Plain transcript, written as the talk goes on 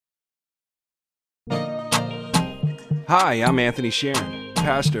Hi, I'm Anthony Sharon,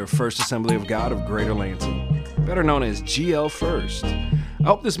 pastor of First Assembly of God of Greater Lansing, better known as GL First. I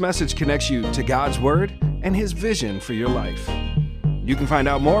hope this message connects you to God's Word and His vision for your life. You can find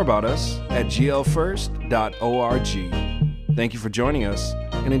out more about us at glfirst.org. Thank you for joining us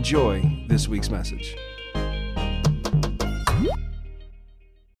and enjoy this week's message.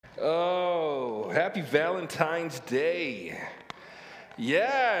 Oh, happy Valentine's Day.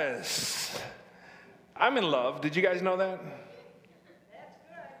 Yes. I'm in love. Did you guys know that?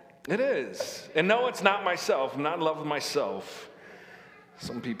 It is. And no, it's not myself. I'm not in love with myself.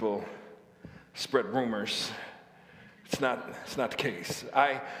 Some people spread rumors. It's not the case.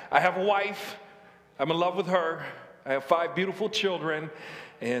 I have a wife. I'm in love with her. I have 5 beautiful children.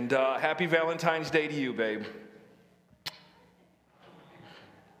 And happy Valentine's Day to you, babe.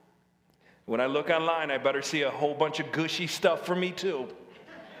 When I look online, I better see a whole bunch of gushy stuff for me too.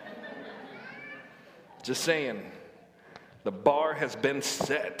 Just saying, the bar has been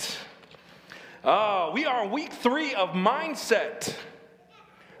set. We are on week 3 of Mindset.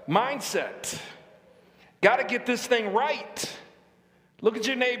 Mindset. Got to get this thing right. Look at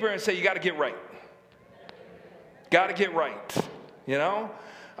your neighbor and say, you got to get right. Got to get right. You know?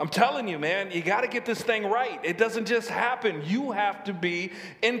 I'm telling you, man, you got to get this thing right. It doesn't just happen. You have to be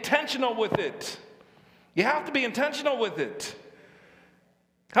intentional with it. You have to be intentional with it.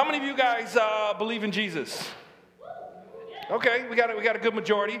 How many of you guys believe in Jesus? Okay, we got a good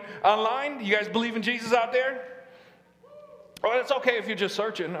majority. Online, you guys believe in Jesus out there? Well, it's okay if you're just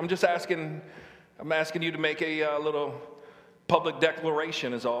searching. I'm asking you to make a little public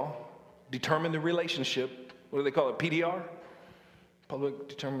declaration is all. Determine the relationship. What do they call it? PDR? Public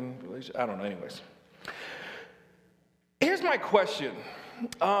determined relationship? I don't know, anyways. Here's my question.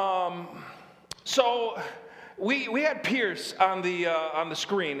 So we had Pierce on the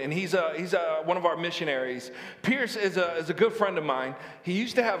screen, and he's one of our missionaries. Pierce is a good friend of mine. He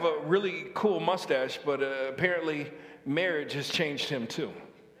used to have a really cool mustache, but apparently marriage has changed him too.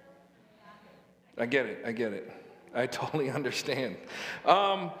 I get it. I totally understand.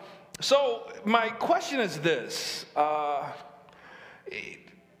 So my question is this.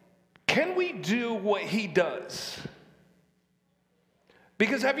 Can we do what he does?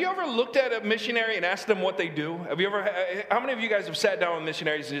 Because have you ever looked at a missionary and asked them what they do? How many of you guys have sat down with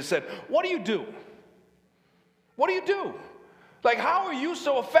missionaries and just said, what do you do? What do you do? Like, how are you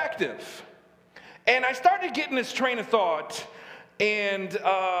so effective? And I started getting this train of thought, and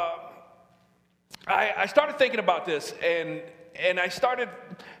I started thinking about this, and I started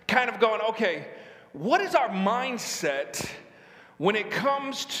kind of going, okay, what is our mindset when it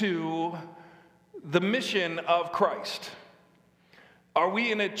comes to the mission of Christ? Are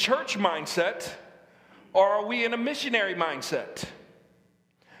we in a church mindset, or are we in a missionary mindset?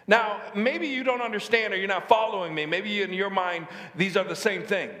 Now, maybe you don't understand, or you're not following me. Maybe in your mind, these are the same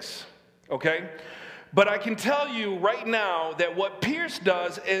things, okay? But I can tell you right now that what Pierce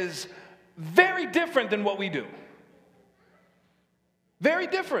does is very different than what we do. Very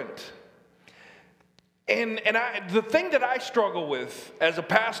different. And the thing that I struggle with as a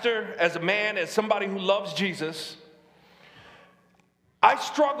pastor, as a man, as somebody who loves Jesus, I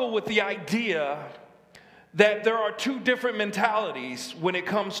struggle with the idea that there are 2 different mentalities when it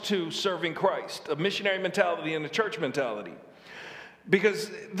comes to serving Christ, a missionary mentality and a church mentality.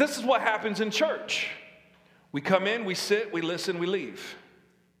 Because this is what happens in church. We come in, we sit, we listen, we leave.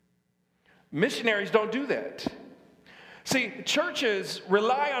 Missionaries don't do that. See, churches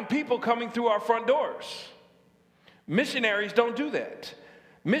rely on people coming through our front doors. Missionaries don't do that.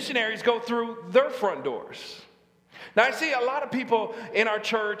 Missionaries go through their front doors. Now, I see a lot of people in our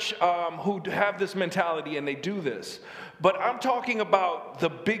church who have this mentality, and they do this. But I'm talking about the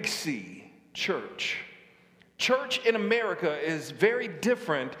Big C, church. Church in America is very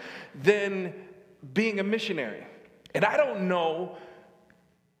different than being a missionary. And I don't know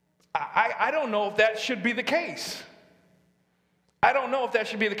if that should be the case. I don't know if that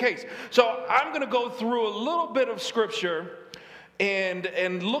should be the case. So I'm going to go through a little bit of scripture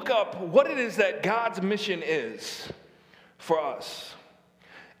and look up what it is that God's mission is for us.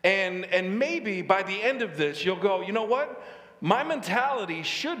 And maybe by the end of this, you'll go, you know what? My mentality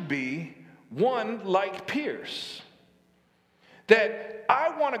should be one like Pierce. That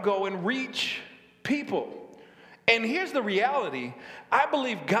I want to go and reach people. And here's the reality. I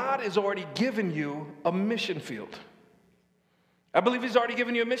believe God has already given you a mission field. I believe He's already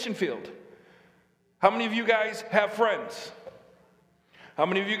given you a mission field. How many of you guys have friends? How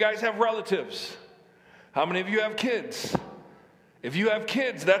many of you guys have relatives? How many of you have kids? If you have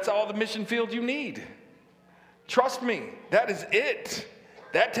kids, that's all the mission field you need. Trust me, that is it.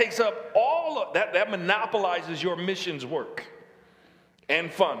 That takes up all of that. That monopolizes your missions work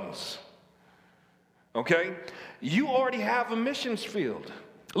and funds. Okay? You already have a missions field.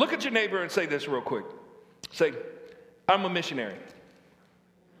 Look at your neighbor and say this real quick. Say, I'm a missionary.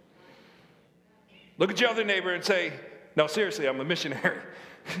 Look at your other neighbor and say, no, seriously, I'm a missionary.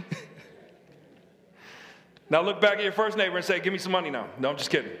 Now look back at your first neighbor and say, give me some money now. No, I'm just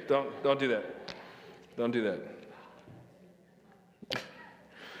kidding. Don't do that. Don't do that.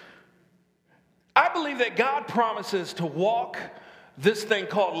 I believe that God promises to walk this thing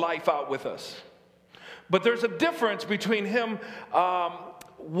called life out with us. But there's a difference between him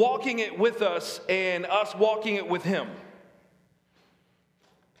walking it with us and us walking it with him.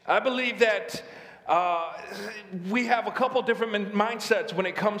 I believe that we have a couple different mindsets when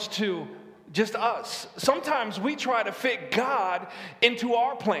it comes to just us. Sometimes we try to fit God into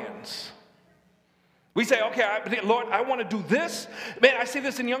our plans. We say, okay, Lord, I want to do this. Man, I see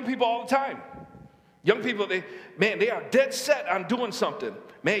this in young people all the time. Young people, they are dead set on doing something.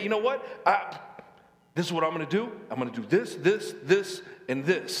 Man, you know what? This is what I'm going to do. I'm going to do this, this, this, and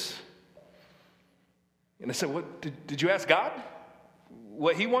this. And I said, what? Did you ask God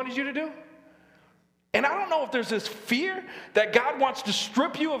what he wanted you to do? And I don't know if there's this fear that God wants to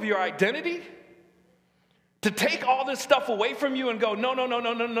strip you of your identity, to take all this stuff away from you and go, no, no, no,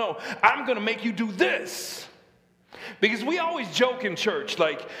 no, no, no. I'm going to make you do this. Because we always joke in church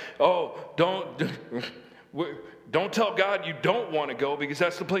like, oh, don't tell God you don't want to go because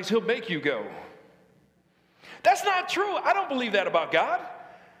that's the place he'll make you go. That's not true. I don't believe that about God.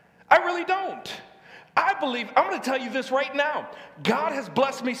 I really don't. I believe, I'm going to tell you this right now. God has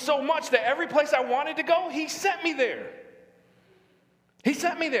blessed me so much that every place I wanted to go, he sent me there. He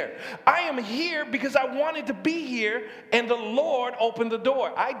sent me there. I am here because I wanted to be here, and the Lord opened the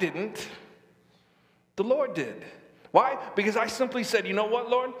door. I didn't. The Lord did. Why? Because I simply said, you know what,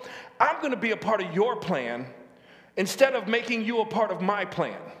 Lord? I'm going to be a part of your plan instead of making you a part of my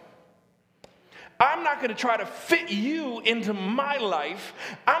plan. I'm not going to try to fit you into my life.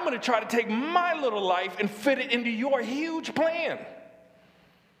 I'm going to try to take my little life and fit it into your huge plan.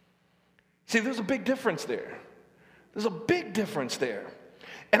 See, there's a big difference there. There's a big difference there.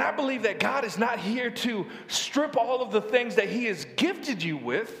 And I believe that God is not here to strip all of the things that he has gifted you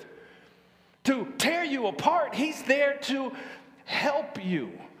with, to tear you apart. He's there to help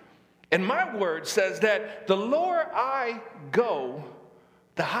you. And my word says that the lower I go,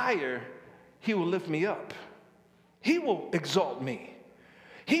 the higher he will lift me up. He will exalt me.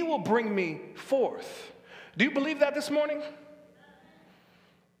 He will bring me forth. Do you believe that this morning?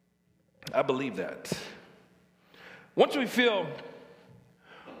 I believe that. Once we feel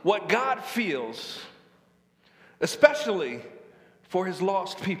what God feels, especially for his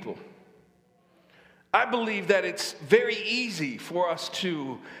lost people, I believe that it's very easy for us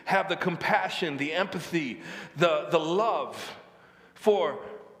to have the compassion, the empathy, the love for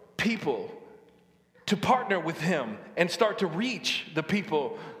people, to partner with him and start to reach the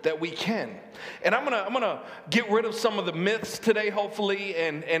people that we can. And I'm gonna get rid of some of the myths today, hopefully,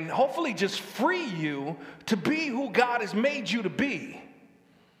 and hopefully just free you to be who God has made you to be,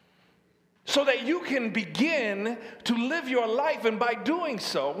 so that you can begin to live your life, and by doing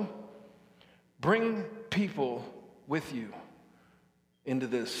so, bring people with you into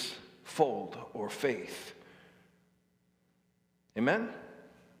this fold or faith. Amen?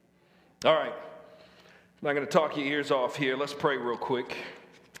 All right. I'm not going to talk your ears off here. Let's pray real quick,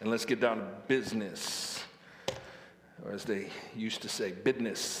 and let's get down to business, or as they used to say,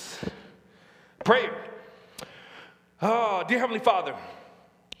 business. Prayer. Oh, dear Heavenly Father,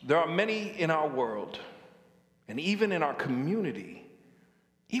 there are many in our world, and even in our community,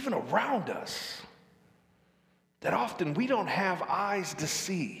 even around us, that often we don't have eyes to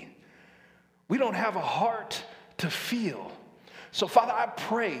see. We don't have a heart to feel. So, Father, I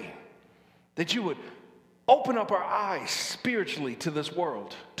pray that you would open up our eyes spiritually to this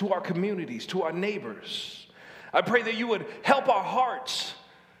world, to our communities, to our neighbors. I pray that you would help our hearts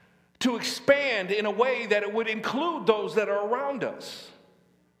to expand in a way that it would include those that are around us.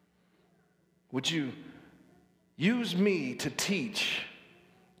 Would you use me to teach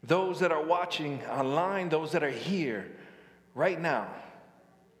those that are watching online, those that are here right now?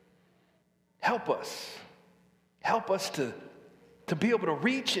 Help us. Help us to be able to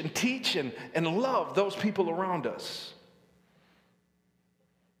reach and teach and love those people around us.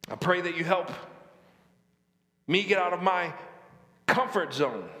 I pray that you help me get out of my comfort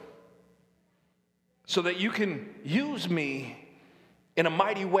zone so that you can use me in a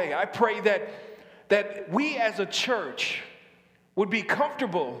mighty way. I pray that we as a church would be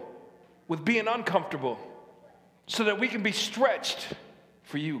comfortable with being uncomfortable so that we can be stretched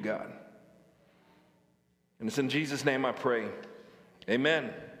for you, God. And it's in Jesus' name I pray.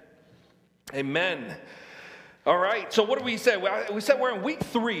 Amen. Amen. All right, so what did we say? We said we're in week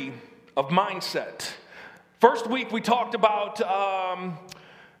 3 of mindset. First week we talked about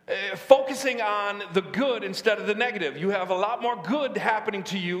focusing on the good instead of the negative. You have a lot more good happening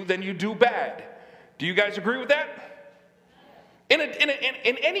to you than you do bad. Do you guys agree with that? In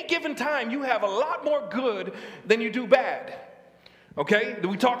any given time, you have a lot more good than you do bad. Okay?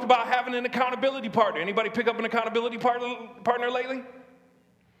 We talked about having an accountability partner. Anybody pick up an accountability partner lately?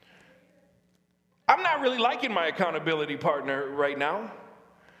 I'm not really liking my accountability partner right now.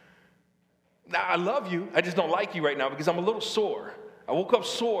 Now, I love you. I just don't like you right now because I'm a little sore. I woke up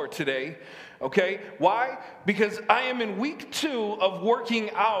sore today. Okay? Why? Because I am in week 2 of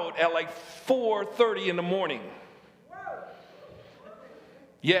working out at like 4:30 in the morning.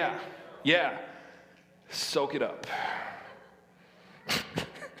 Yeah. Soak it up.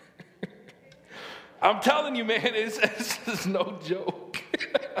 I'm telling you, man, this is no joke.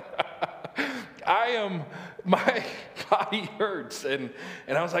 My body hurts. And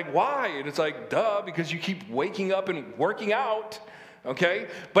I was like, why? And it's like, duh, because you keep waking up and working out, okay?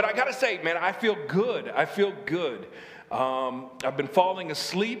 But I got to say, man, I feel good. I've been falling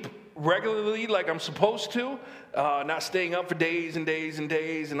asleep regularly like I'm supposed to, not staying up for days and days and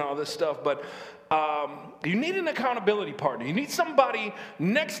days and all this stuff. But you need an accountability partner. You need somebody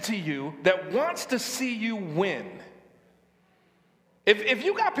next to you that wants to see you win. If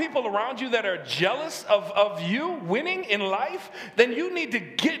you got people around you that are jealous of you winning in life, then you need to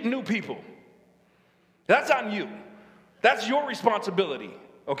get new people. That's on you. That's your responsibility,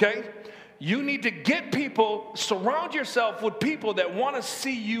 okay? You need to get people, surround yourself with people that want to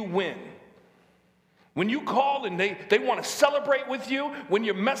see you win. When you call and they want to celebrate with you, when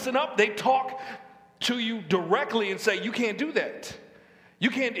you're messing up, they talk to you directly and say, you can't do that.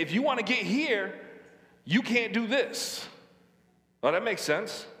 You can't, if you want to get here, you can't do this. Oh, that makes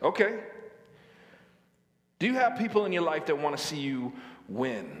sense. Okay. Do you have people in your life that want to see you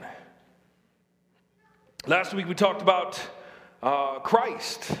win? Last week we talked about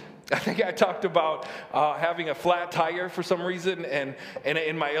Christ. I think I talked about having a flat tire for some reason and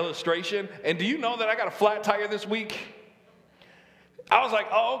in my illustration. And do you know that I got a flat tire this week? I was like,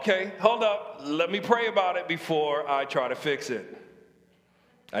 oh, okay, hold up. Let me pray about it before I try to fix it.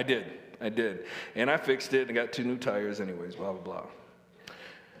 I did. And I fixed it and got 2 new tires anyways, blah, blah, blah.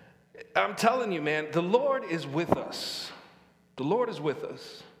 I'm telling you, man, the Lord is with us. The Lord is with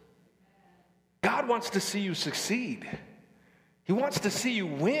us. God wants to see you succeed. He wants to see you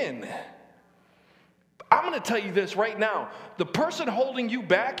win. I'm going to tell you this right now. The person holding you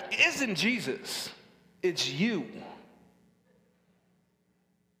back isn't Jesus. It's you.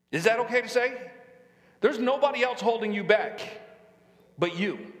 Is that okay to say? There's nobody else holding you back but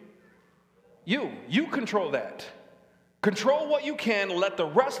you. You control that. Control what you can, let the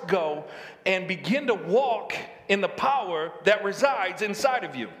rest go, and begin to walk in the power that resides inside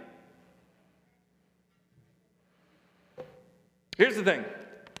of you. Here's the thing.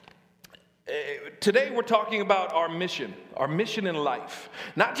 Today we're talking about our mission in life.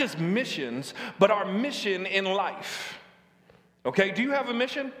 Not just missions, but our mission in life. Okay, do you have a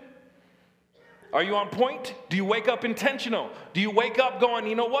mission? Are you on point? Do you wake up intentional? Do you wake up going,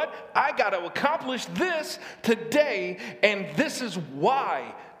 you know what? I got to accomplish this today, and this is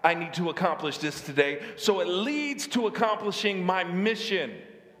why I need to accomplish this today. So it leads to accomplishing my mission.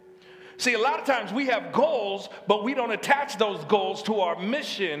 See, a lot of times we have goals, but we don't attach those goals to our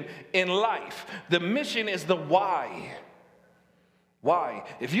mission in life. The mission is the why. Why?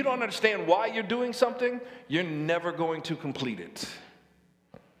 If you don't understand why you're doing something, you're never going to complete it.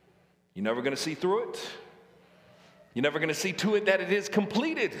 You're never going to see through it. You're never going to see to it that it is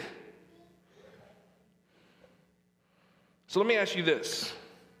completed. So let me ask you this.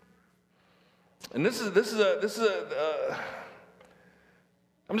 And I'm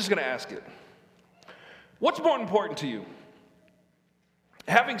just going to ask it. What's more important to you?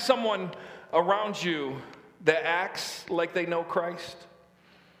 Having someone around you that acts like they know Christ,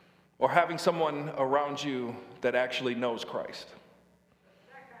 or having someone around you that actually knows Christ?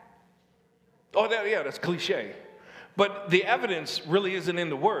 Oh, that's cliche. But the evidence really isn't in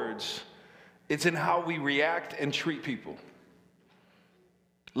the words. It's in how we react and treat people.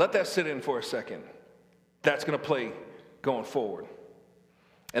 Let that sit in for a second. That's going to play going forward.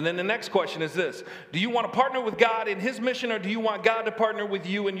 And then the next question is this. Do you want to partner with God in his mission, or do you want God to partner with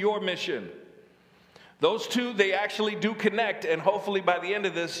you in your mission? Those two, they actually do connect, and hopefully by the end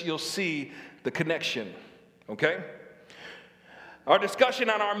of this, you'll see the connection. Okay? Our discussion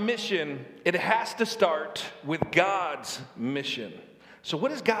on our mission, it has to start with God's mission. So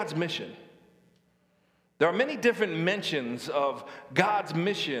what is God's mission? There are many different mentions of God's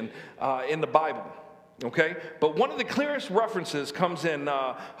mission in the Bible, okay? But one of the clearest references comes in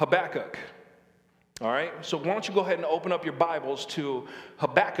Habakkuk, all right? So why don't you go ahead and open up your Bibles to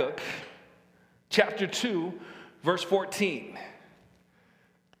Habakkuk chapter 2, verse 14.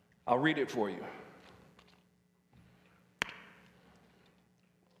 I'll read it for you.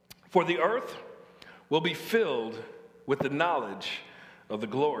 For the earth will be filled with the knowledge of the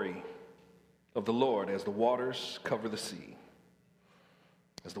glory of the Lord as the waters cover the sea.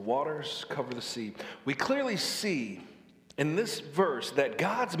 As the waters cover the sea. We clearly see in this verse that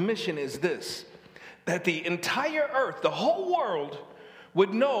God's mission is this, that the entire earth, the whole world,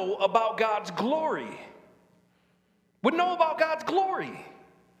 would know about God's glory. Would know about God's glory.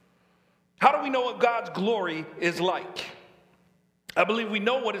 How do we know what God's glory is like? I believe we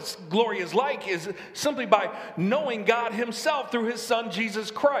know what His glory is like is simply by knowing God Himself through His Son,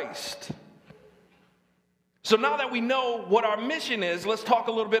 Jesus Christ. So now that we know what our mission is, let's talk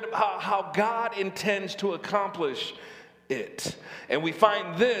a little bit about how God intends to accomplish it. And we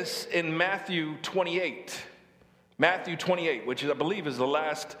find this in Matthew 28. Matthew 28, which I believe is the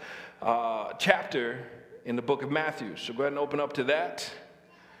last chapter in the book of Matthew. So go ahead and open up to that.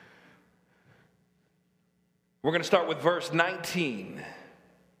 We're going to start with verse 19.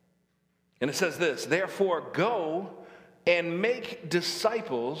 And it says this, therefore go and make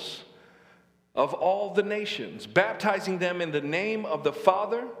disciples of all the nations, baptizing them in the name of the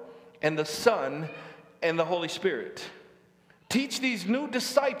Father and the Son and the Holy Spirit. Teach these new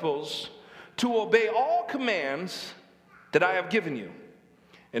disciples to obey all commands that I have given you.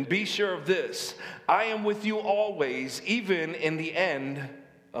 And be sure of this, I am with you always, even in the end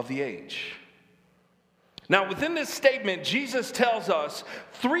of the age. Now, within this statement, Jesus tells us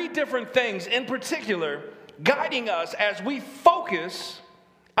three different things in particular, guiding us as we focus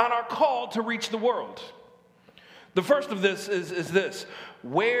on our call to reach the world. The first of this is this: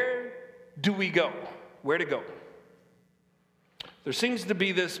 where do we go? Where to go? There seems to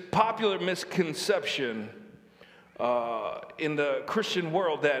be this popular misconception in the Christian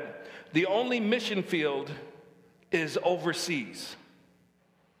world that the only mission field is overseas.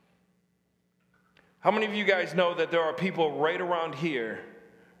 How many of you guys know that there are people right around here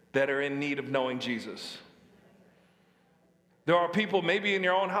that are in need of knowing Jesus? There are people maybe in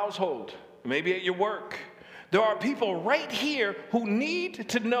your own household, maybe at your work. There are people right here who need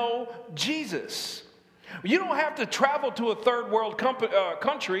to know Jesus. You don't have to travel to a third world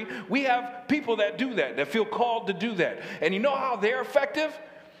country. We have people that do that, that feel called to do that. And you know how they're effective?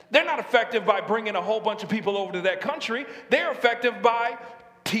 They're not effective by bringing a whole bunch of people over to that country. They're effective by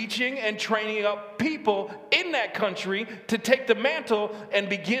teaching and training up people in that country to take the mantle and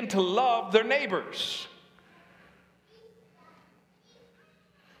begin to love their neighbors.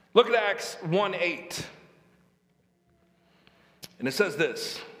 Look at Acts 1:8. And it says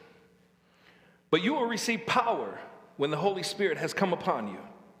this, but you will receive power when the Holy Spirit has come upon you,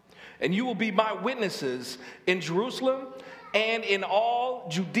 and you will be my witnesses in Jerusalem and in all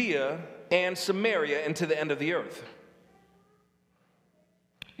Judea and Samaria and to the end of the earth.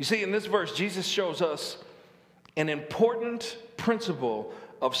 You see, in this verse, Jesus shows us an important principle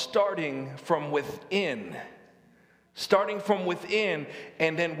of starting from within. Starting from within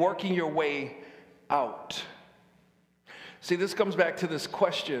and then working your way out. See, this comes back to this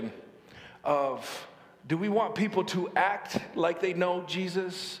question of, do we want people to act like they know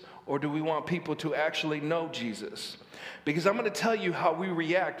Jesus, or do we want people to actually know Jesus? Because I'm going to tell you how we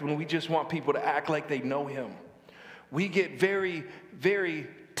react when we just want people to act like they know Him. We get very, very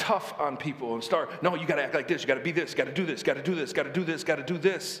tough on people and start, no, you got to act like this, you got to be this, got to do this, got to do this, got to do this, got to do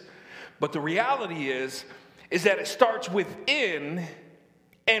this. But the reality is that it starts within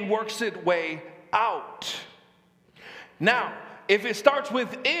and works its way out. Now, if it starts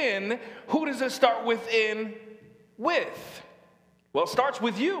within, who does it start within with? Well, it starts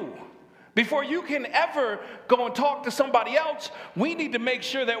with you. Before you can ever go and talk to somebody else, we need to make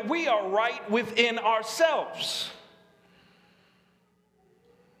sure that we are right within ourselves.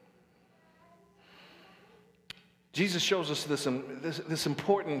 Jesus shows us this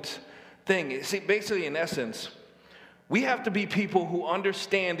important thing. See, basically, in essence, we have to be people who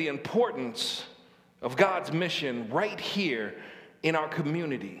understand the importance of God's mission right here in our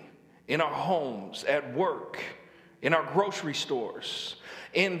community, in our homes, at work, in our grocery stores,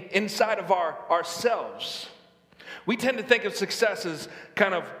 inside of ourselves. We tend to think of success as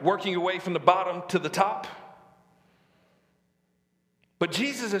kind of working your way from the bottom to the top. But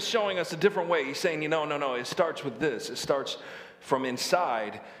Jesus is showing us a different way. He's saying, no, it starts with this. It starts from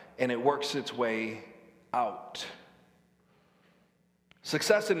inside, and it works its way out.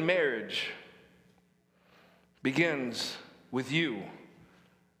 Success in marriage begins with you,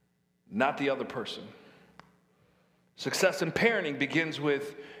 not the other person. Success in parenting begins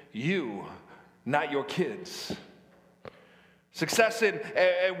with you, not your kids. Success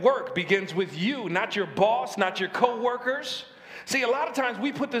at work begins with you, not your boss, not your coworkers. See, a lot of times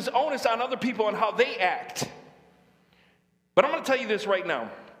we put this onus on other people on how they act. But I'm going to tell you this right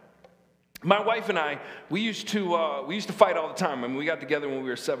now. My wife and I, we used to fight all the time. I mean, we got together when we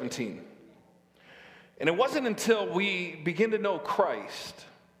were 17. And it wasn't until we began to know Christ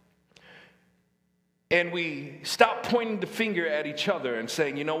and we stopped pointing the finger at each other and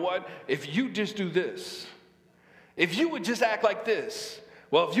saying, you know what, if you just do this, if you would just act like this,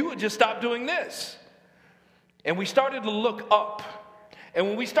 well, if you would just stop doing this. And we started to look up. And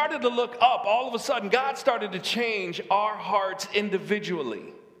when we started to look up, all of a sudden, God started to change our hearts individually.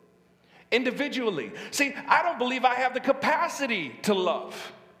 Individually. See, I don't believe I have the capacity to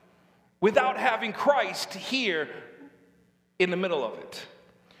love without having Christ here in the middle of it.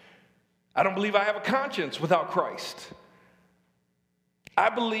 I don't believe I have a conscience without Christ. I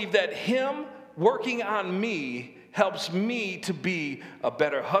believe that Him working on me helps me to be a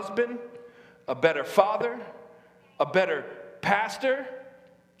better husband, a better father, a better pastor,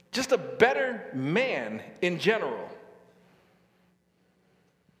 just a better man in general.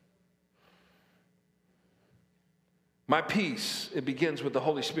 My peace, it begins with the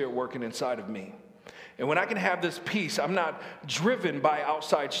Holy Spirit working inside of me. And when I can have this peace, I'm not driven by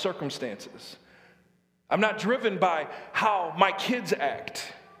outside circumstances. I'm not driven by how my kids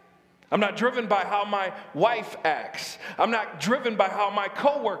act. I'm not driven by how my wife acts. I'm not driven by how my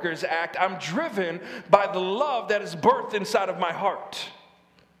coworkers act. I'm driven by the love that is birthed inside of my heart.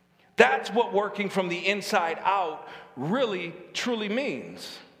 That's what working from the inside out really, truly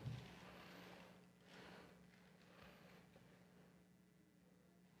means.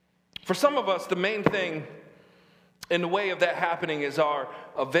 For some of us, the main thing in the way of that happening is our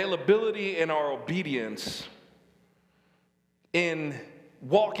availability and our obedience in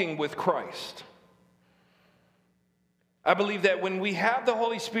walking with Christ. I believe that when we have the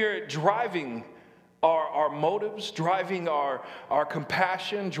Holy Spirit driving our motives, driving our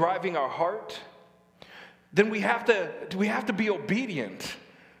compassion, driving our heart, then we have to be obedient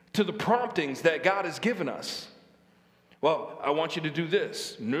to the promptings that God has given us. Well, I want you to do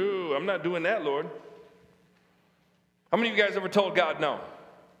this. No, I'm not doing that, Lord. How many of you guys ever told God no?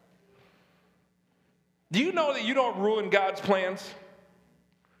 Do you know that you don't ruin God's plans?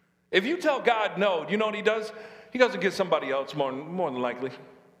 If you tell God no, you know what He does? He doesn't get somebody else more than likely.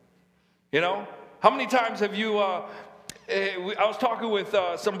 You know? How many times have you, I was talking with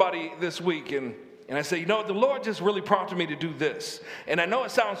somebody this week, and I said, you know, the Lord just really prompted me to do this. And I know it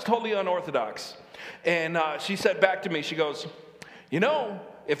sounds totally unorthodox. And she said back to me, she goes, you know,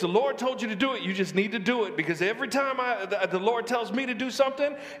 if the Lord told you to do it, you just need to do it. Because every time the Lord tells me to do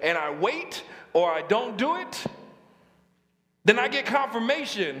something, and I wait or I don't do it, then I get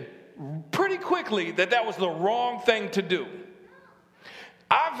confirmation pretty quickly that was the wrong thing to do.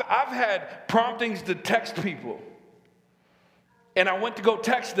 I've had promptings to text people. And I went to go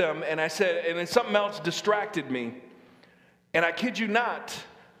text them, and I said, and then something else distracted me. And I kid you not,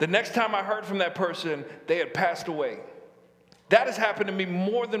 the next time I heard from that person, they had passed away. That has happened to me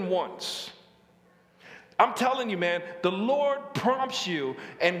more than once. I'm telling you, man, the Lord prompts you,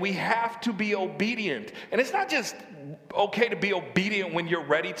 and we have to be obedient. And it's not just okay to be obedient when you're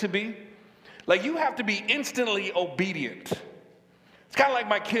ready to be. Like, you have to be instantly obedient. It's kind of like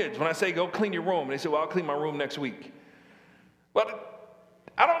my kids. When I say, go clean your room, and they say, well, I'll clean my room next week. Well,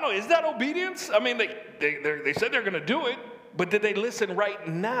 I don't know. Is that obedience? I mean, they said they're going to do it, but did they listen right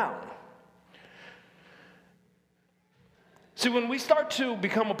now? See, when we start to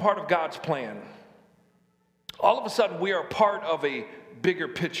become a part of God's plan, all of a sudden we are part of a bigger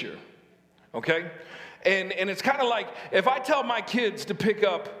picture, okay? And it's kind of like if I tell my kids to pick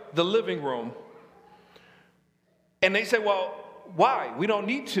up the living room, and they say, well, why? We don't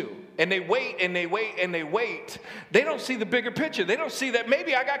need to. And they wait and they wait and they wait. They don't see the bigger picture. They don't see that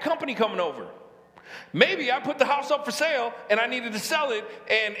maybe I got company coming over. Maybe I put the house up for sale and I needed to sell it,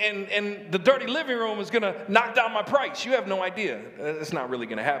 and the dirty living room is going to knock down my price. You have no idea. That's not really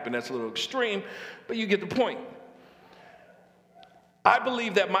going to happen. That's a little extreme, but you get the point. I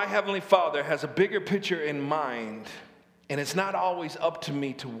believe that my Heavenly Father has a bigger picture in mind, and it's not always up to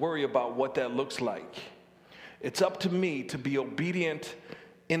me to worry about what that looks like. It's up to me to be obedient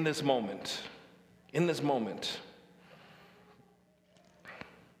in this moment. In this moment.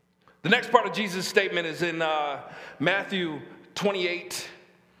 The next part of Jesus' statement is in Matthew 28.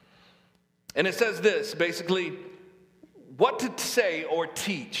 And it says this, basically, what to say or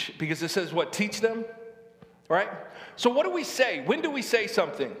teach, because it says what? Teach them, right? So what do we say? When do we say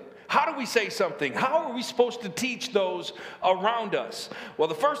something? How do we say something? How are we supposed to teach those around us? Well,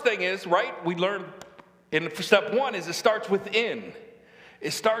 the first thing is, right, we learn in step one is it starts within.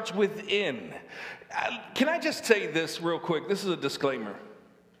 It starts within. Can I just say this real quick? This is a disclaimer.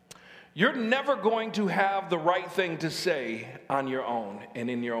 You're never going to have the right thing to say on your own and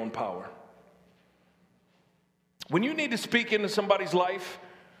in your own power. When you need to speak into somebody's life,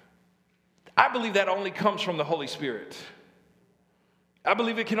 I believe that only comes from the Holy Spirit. I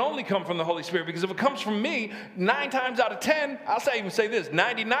believe it can only come from the Holy Spirit, because if it comes from me, 9 times out of 10, even say this,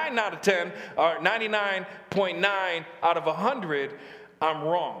 99 out of 10, or 99.9 out of 100, I'm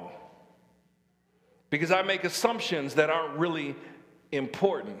wrong. Because I make assumptions that aren't really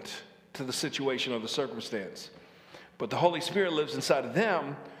important to the situation or the circumstance. But the Holy Spirit lives inside of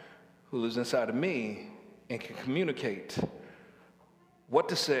them, who lives inside of me, and can communicate what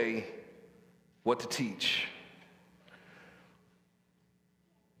to say, what to teach.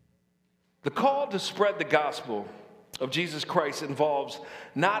 The call to spread the gospel of Jesus Christ involves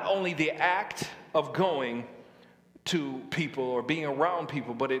not only the act of going to people or being around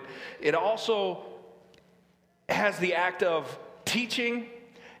people, but it also has the act of teaching,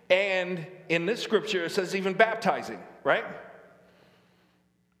 and in this scripture it says even baptizing, right?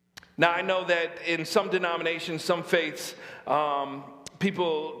 Now I know that in some denominations, some faiths,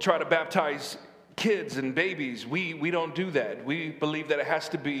 people try to baptize kids and babies. We don't do that. We believe that it has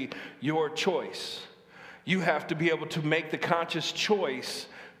to be your choice. You have to be able to make the conscious choice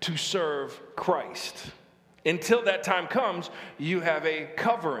to serve Christ. Until that time comes, you have a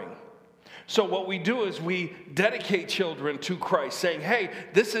covering. So what we do is we dedicate children to Christ, saying, hey,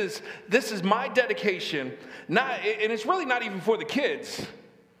 this is my dedication. And it's really not even for the kids.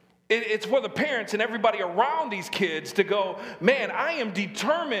 It's for the parents and everybody around these kids to go, man, I am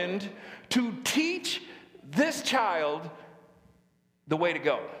determined to teach this child the way to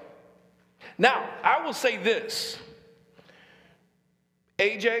go. Now, I will say this.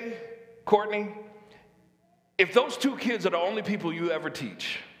 AJ, Courtney, if those 2 kids are the only people you ever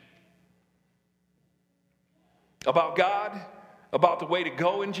teach about God, about the way to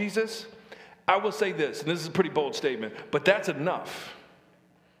go in Jesus, I will say this, and this is a pretty bold statement, but that's enough.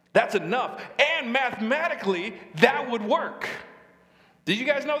 That's enough. And mathematically, that would work. Did you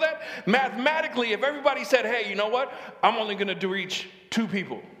guys know that? Mathematically, if everybody said, hey, you know what? I'm only going to reach 2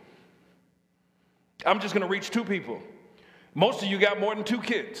 people. I'm just going to reach 2 people. Most of you got more than 2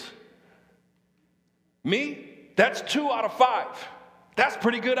 kids. Me, that's 2 out of 5. That's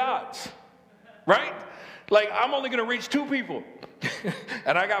pretty good odds, right? Like, I'm only going to reach 2 people.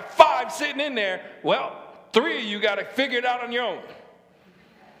 And I got 5 sitting in there. Well, 3 of you got to figure it out on your own.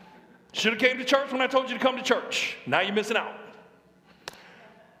 Should have came to church when I told you to come to church. Now you're missing out.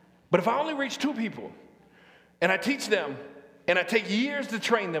 But if I only reach 2 people, and I teach them, and I take years to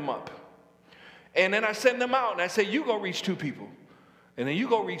train them up, and then I send them out, and I say, you go reach 2 people, and then you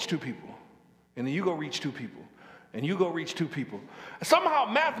go reach 2 people, and then you go reach 2 people, and you go reach 2 people.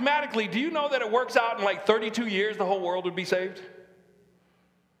 Somehow, mathematically, do you know that it works out in like 32 years the whole world would be saved?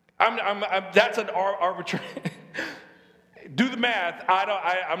 That's an arbitrary... Do the math.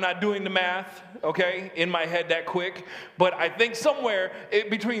 I'm not doing the math, okay, in my head that quick. But I think somewhere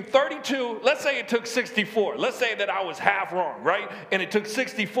between 32, let's say it took 64. Let's say that I was half wrong, right? And it took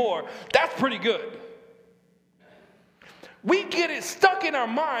 64. That's pretty good. We get it stuck in our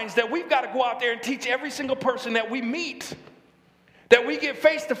minds that we've got to go out there and teach every single person that we meet, that we get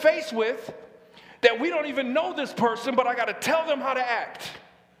face to face with, that we don't even know this person, but I got to tell them how to act.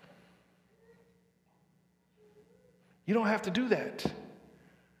 You don't have to do that.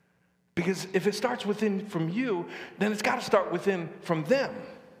 Because if it starts within from you, then it's got to start within from them.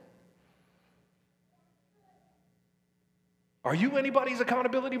 Are you anybody's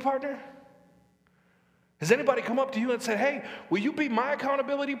accountability partner? Has anybody come up to you and said, hey, will you be my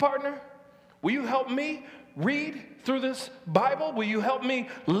accountability partner? Will you help me read through this Bible? Will you help me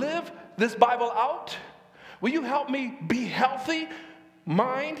live this Bible out? Will you help me be healthy,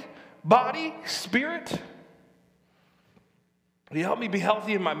 mind, body, spirit? Will you help me be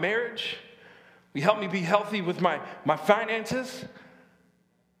healthy in my marriage? Will you help me be healthy with my finances?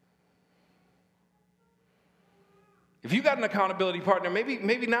 If you got an accountability partner,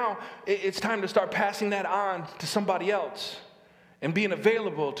 maybe now it's time to start passing that on to somebody else and being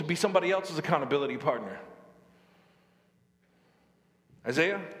available to be somebody else's accountability partner.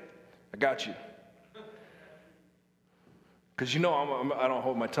 Isaiah, I got you. Because you know I don't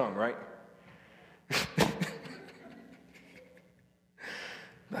hold my tongue, right?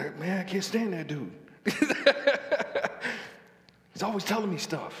 Like, man, I can't stand that dude. He's always telling me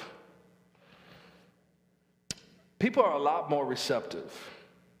stuff. People are a lot more receptive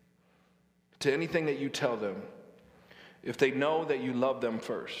to anything that you tell them if they know that you love them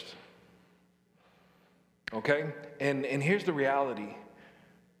first. Okay? And here's the reality.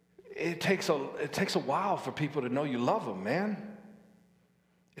 It takes a while for people to know you love them, man.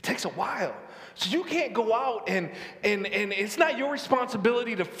 It takes a while. So you can't go out and it's not your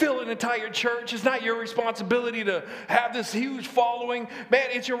responsibility to fill an entire church. It's not your responsibility to have this huge following. Man,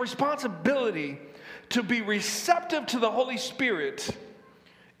 it's your responsibility to be receptive to the Holy Spirit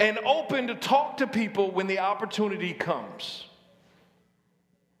and open to talk to people when the opportunity comes.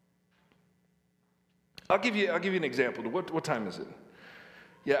 I'll give you an example. What time is it?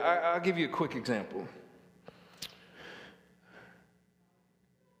 Yeah, I'll give you a quick example.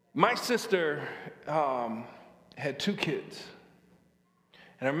 My sister had 2 kids.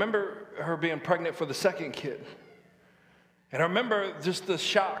 And I remember her being pregnant for the second kid. And I remember just the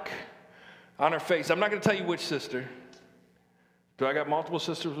shock on her face. I'm not going to tell you which sister. Do I got multiple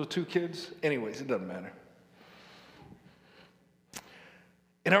sisters with 2 kids? Anyways, it doesn't matter.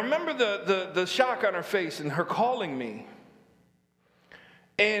 And I remember the shock on her face and her calling me.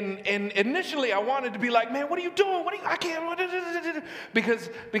 And initially I wanted to be like, man, what are you doing? I can't,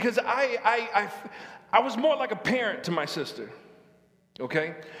 because I was more like a parent to my sister,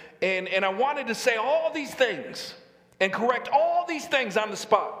 okay? And I wanted to say all these things and correct all these things on the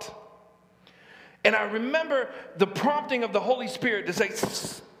spot. And I remember the prompting of the Holy Spirit to say,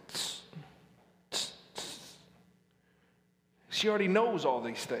 she already knows all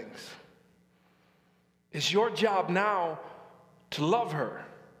these things. It's your job now to love her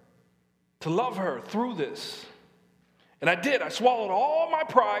through this. And I did. I swallowed all my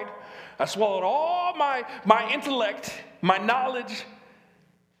pride. I swallowed all my intellect, my knowledge,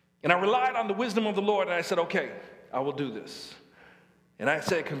 and I relied on the wisdom of the Lord, and I said, okay, I will do this. And I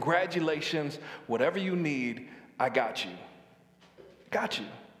said, congratulations, whatever you need, I got you. Got you.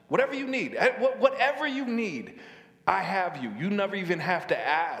 Whatever you need. Whatever you need, I have you. You never even have to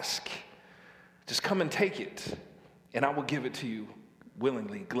ask. Just come and take it, and I will give it to you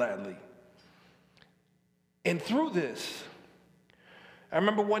willingly, gladly. And through this, I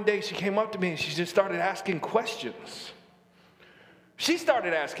remember one day she came up to me and she just started asking questions. She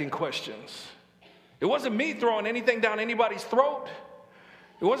started asking questions. It wasn't me throwing anything down anybody's throat.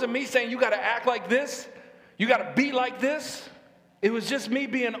 It wasn't me saying, you got to act like this. You got to be like this. It was just me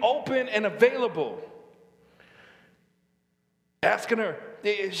being open and available. Asking her,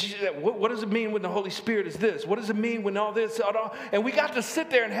 what does it mean when the Holy Spirit is this? What does it mean when all this? And we got to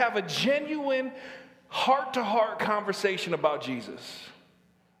sit there and have a genuine heart-to-heart conversation about Jesus.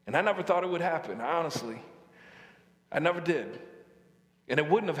 And I never thought it would happen, honestly. I never did. And it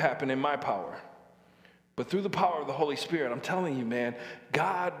wouldn't have happened in my power. But through the power of the Holy Spirit, I'm telling you, man,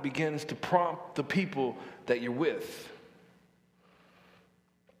 God begins to prompt the people that you're with.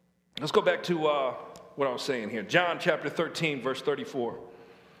 Let's go back to what I was saying here. John chapter 13, verse 34.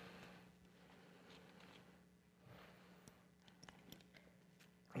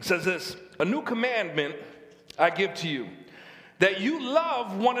 It says this, a new commandment I give to you, that you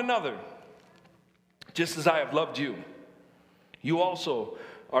love one another, just as I have loved you. You also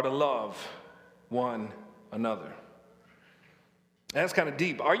are to love one another. That's kind of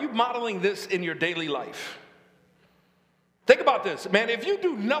deep. Are you modeling this in your daily life? Think about this, man. If you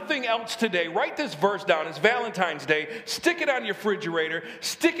do nothing else today, write this verse down. It's Valentine's Day. Stick it on your refrigerator.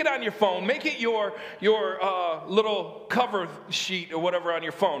 Stick it on your phone. Make it your little cover sheet or whatever on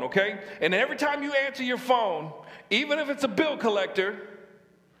your phone, okay? And every time you answer your phone, even if it's a bill collector,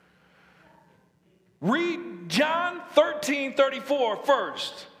 read John 13:34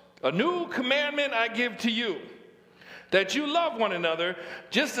 first. A new commandment I give to you, that you love one another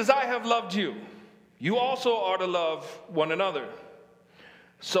just as I have loved you. You also are to love one another.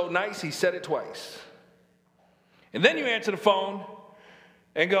 So nice, he said it twice. And then you answer the phone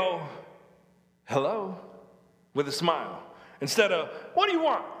and go, hello, with a smile. Instead of, what do you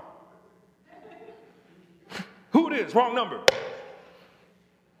want? Who it is? Wrong number.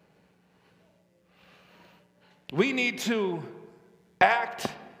 We need to act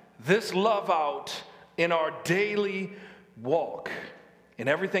this love out in our daily walk. In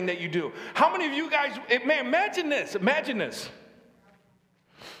everything that you do. How many of you guys, man, imagine this.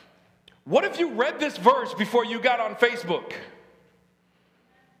 What if you read this verse before you got on Facebook?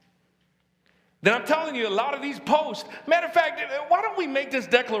 Then I'm telling you, a lot of these posts, matter of fact, why don't we make this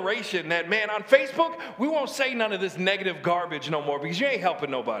declaration that, man, on Facebook, we won't say none of this negative garbage no more because you ain't helping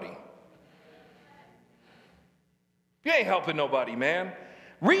nobody. You ain't helping nobody, man.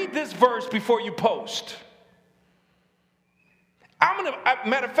 Read this verse before you post.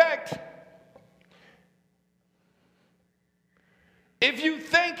 Matter of fact, if you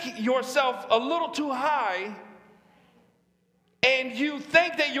think yourself a little too high and you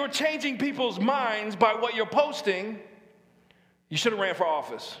think that you're changing people's minds by what you're posting, you should have ran for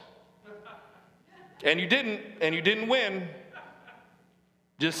office. And you didn't win.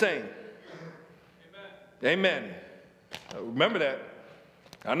 Just saying. Amen. Amen. Remember that.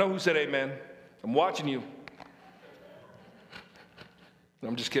 I know who said amen. I'm watching you.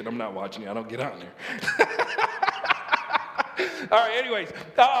 I'm just kidding. I'm not watching you. I don't get on there. All right, anyways.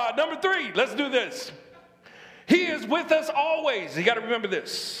 Number 3, let's do this. He is with us always. You got to remember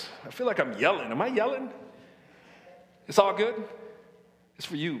this. I feel like I'm yelling. Am I yelling? It's all good? It's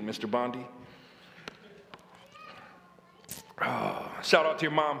for you, Mr. Bondi. Shout out to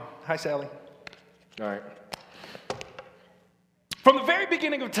your mom. Hi, Sally. All right. From the very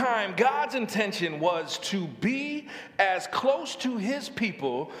beginning of time, God's intention was to be as close to his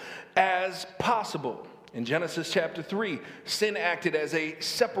people as possible. In Genesis chapter 3, sin acted as a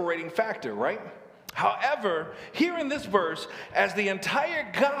separating factor, right? However, here in this verse, as the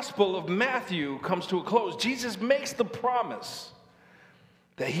entire gospel of Matthew comes to a close, Jesus makes the promise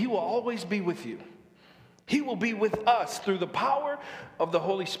that he will always be with you. He will be with us through the power of the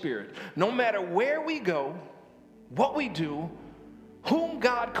Holy Spirit. No matter where we go, what we do, whom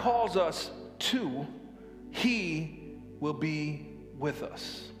God calls us to, he will be with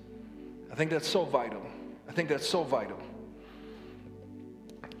us. I think that's so vital. I think that's so vital.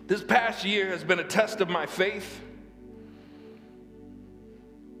 This past year has been a test of my faith.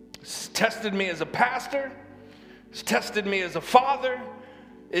 It's tested me as a pastor. It's tested me as a father.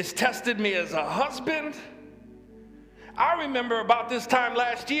 It's tested me as a husband. I remember about this time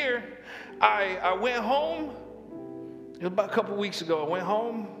last year, I went home. It was about a couple weeks ago. I went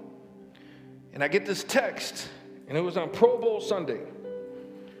home, and I get this text, and it was on Pro Bowl Sunday.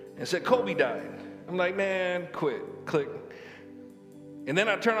 And it said, Kobe died. I'm like, man, quit, click. And then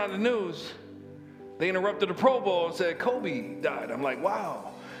I turn on the news. They interrupted the Pro Bowl and said, Kobe died. I'm like,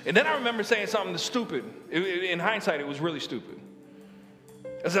 wow. And then I remember saying something stupid. In hindsight, it was really stupid.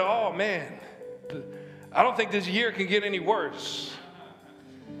 I said, oh, man, I don't think this year can get any worse.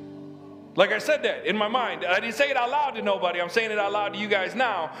 Like I said that in my mind. I didn't say it out loud to nobody. I'm saying it out loud to you guys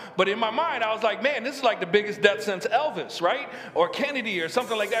now. But in my mind, I was like, man, this is like the biggest death since Elvis, right? Or Kennedy or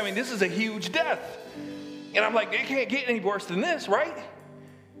something like that. I mean, this is a huge death. And I'm like, it can't get any worse than this, right?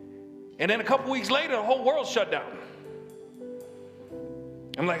 And then a couple weeks later, the whole world shut down.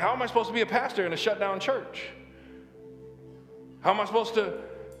 I'm like, how am I supposed to be a pastor in a shut down church? How am I supposed to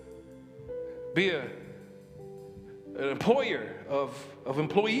be an employer of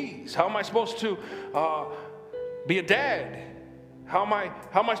employees? How am I supposed to be a dad? How am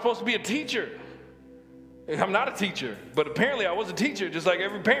I supposed to be a teacher? I'm not a teacher, but apparently I was a teacher, just like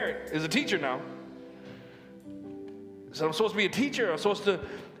every parent is a teacher now. So I'm supposed to be a teacher.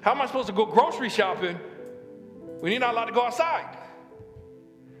 How am I supposed to go grocery shopping when you're not allowed to go outside?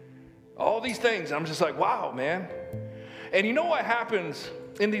 All these things. I'm just like, wow, man. And you know what happens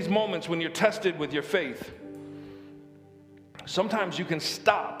in these moments when you're tested with your faith? Sometimes you can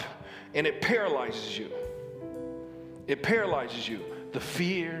stop and it paralyzes you. It paralyzes you. The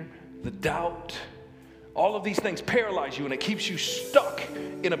fear, the doubt, all of these things paralyze you, and it keeps you stuck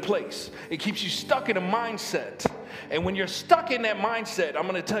in a place. It keeps you stuck in a mindset. And when you're stuck in that mindset, I'm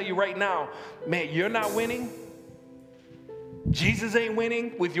going to tell you right now, man, you're not winning. Jesus ain't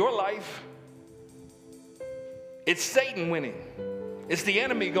winning with your life. It's Satan winning. It's the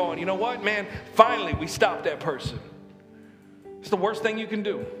enemy going, you know what, man, finally we stopped that person. It's the worst thing you can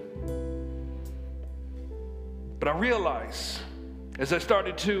do. But I realized as I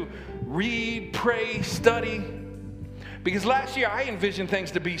started to read, pray, study, because last year I envisioned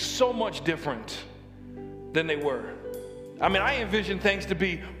things to be so much different than they were. I mean, I envisioned things to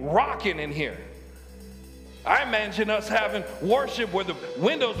be rocking in here. I imagine us having worship where the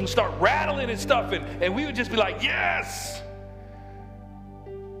windows would start rattling and stuff, and we would just be like, yes!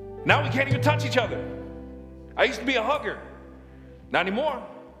 Now we can't even touch each other. I used to be a hugger. Not anymore.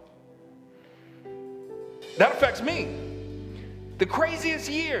 That affects me. The craziest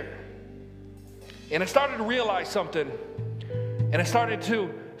year. And I started to realize something. And I started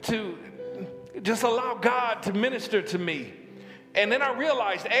to just allow God to minister to me. And then I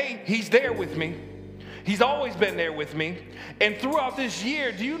realized, A, he's there with me. He's always been there with me. And throughout this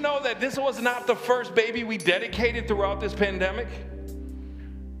year, do you know that this was not the first baby we dedicated throughout this pandemic?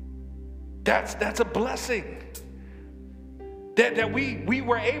 That's a blessing. That we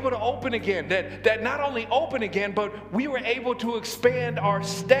were able to open again. That not only open again, but we were able to expand our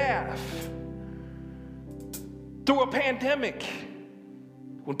staff through a pandemic.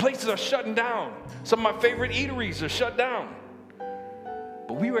 when places are shutting down. Some of my favorite eateries are shut down.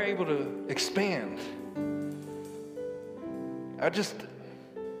 But we were able to expand. I just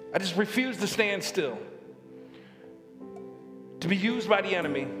refuse to stand still, to be used by the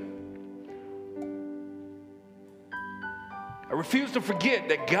enemy. I refuse to forget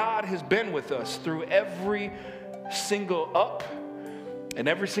that God has been with us through every single up and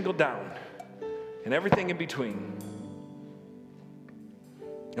every single down and everything in between.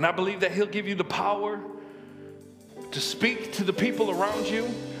 And I believe that He'll give you the power to speak to the people around you,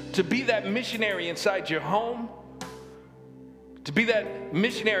 to be that missionary inside your home, to be that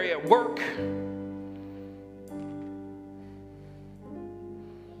missionary at work.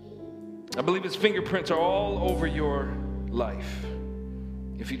 I believe His fingerprints are all over your life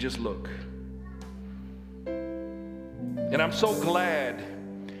if you just look. And I'm so glad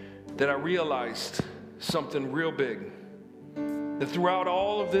that I realized something real big. That throughout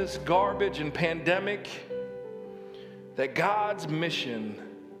all of this garbage and pandemic, that God's mission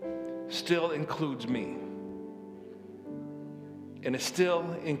still includes me. And it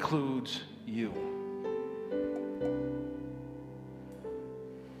still includes you.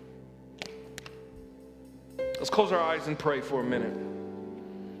 Let's close our eyes and pray for a minute.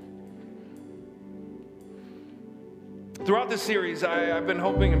 Throughout this series, I've been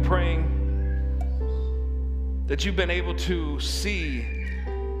hoping and praying that you've been able to see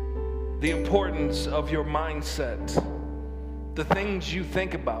the importance of your mindset, the things you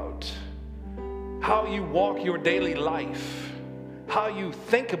think about, how you walk your daily life, how you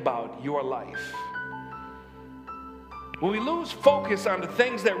think about your life. When we lose focus on the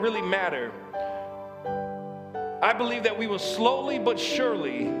things that really matter, I believe that we will slowly but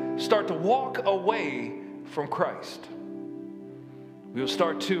surely start to walk away from Christ. We will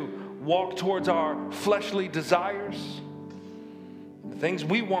start to walk towards our fleshly desires, the things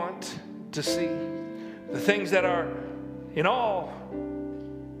we want to see, the things that are in all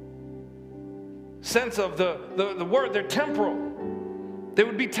sense of the word, they're temporal. They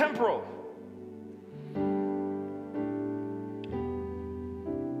would be temporal.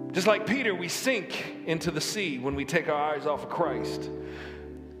 Just like Peter, we sink into the sea when we take our eyes off of Christ.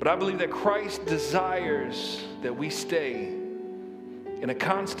 But I believe that Christ desires that we stay in a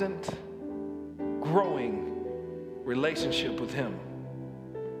constant, growing relationship with Him.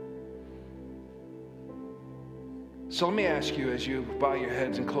 So let me ask you, as you bow your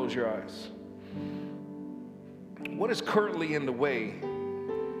heads and close your eyes, what is currently in the way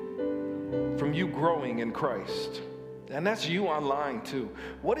from you growing in Christ? And that's you online too.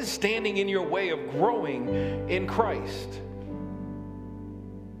 What is standing in your way of growing in Christ?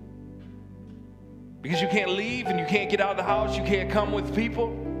 Because you can't leave and you can't get out of the house, you can't come with people.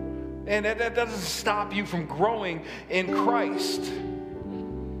 And that doesn't stop you from growing in Christ.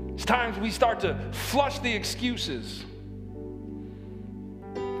 It's times we start to flush the excuses.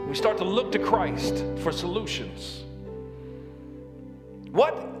 We start to look to Christ for solutions.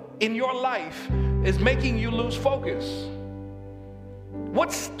 What in your life is making you lose focus?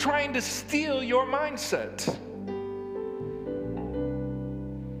 What's trying to steal your mindset?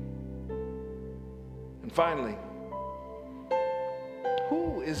 And finally,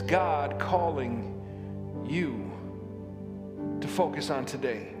 who is God calling you to focus on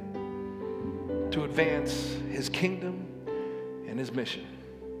today to advance His kingdom and His mission?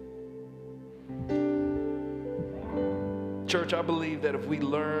 Church, I believe that if we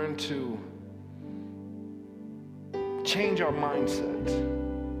learn to change our mindset,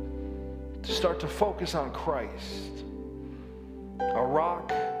 to start to focus on Christ, our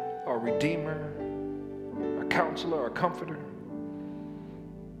rock, our redeemer, our counselor, our comforter,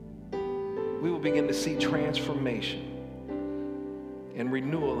 we will begin to see transformation and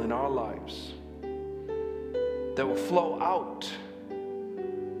renewal in our lives that will flow out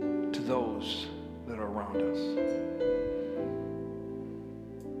to those that are around us.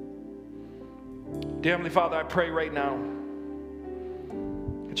 Dear Heavenly Father, I pray right now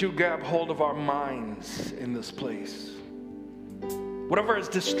that you grab hold of our minds in this place. Whatever is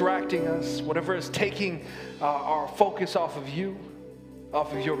distracting us, whatever is taking our focus off of you,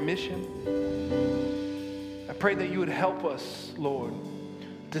 off of your mission, I pray that you would help us, Lord,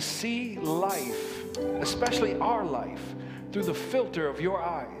 to see life, especially our life, through the filter of your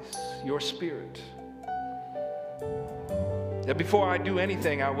eyes, your Spirit. That before I do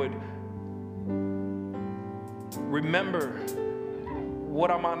anything, I would remember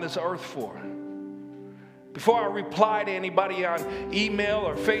what I'm on this earth for. Before I reply to anybody on email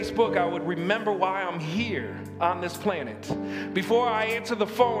or Facebook, I would remember why I'm here on this planet. Before I answer the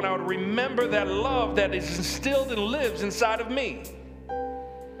phone, I would remember that love that is instilled and lives inside of me.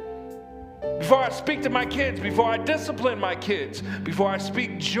 before I speak to my kids, before I discipline my kids, before I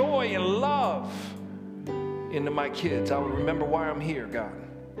speak joy and love into my kids, I would remember why I'm here, God.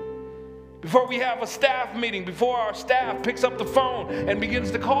 Before we have a staff meeting, before our staff picks up the phone and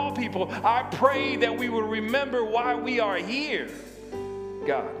begins to call people, I pray that we will remember why we are here,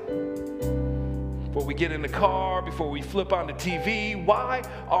 God. Before we get in the car, before we flip on the TV, why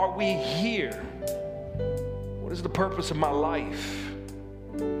are we here? What is the purpose of my life?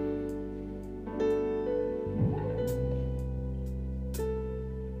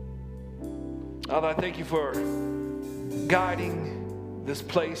 Father, I thank you for guiding this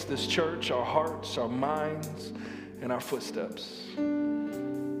place, this church, our hearts, our minds, and our footsteps.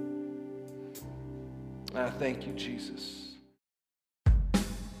 I thank you, Jesus.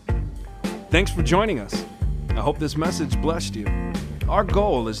 Thanks for joining us. I hope this message blessed you. Our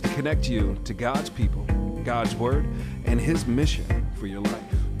goal is to connect you to God's people, God's Word, and His mission for your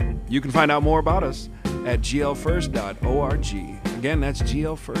life. You can find out more about us at glfirst.org. Again, that's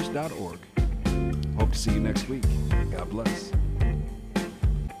glfirst.org. Hope to see you next week. God bless.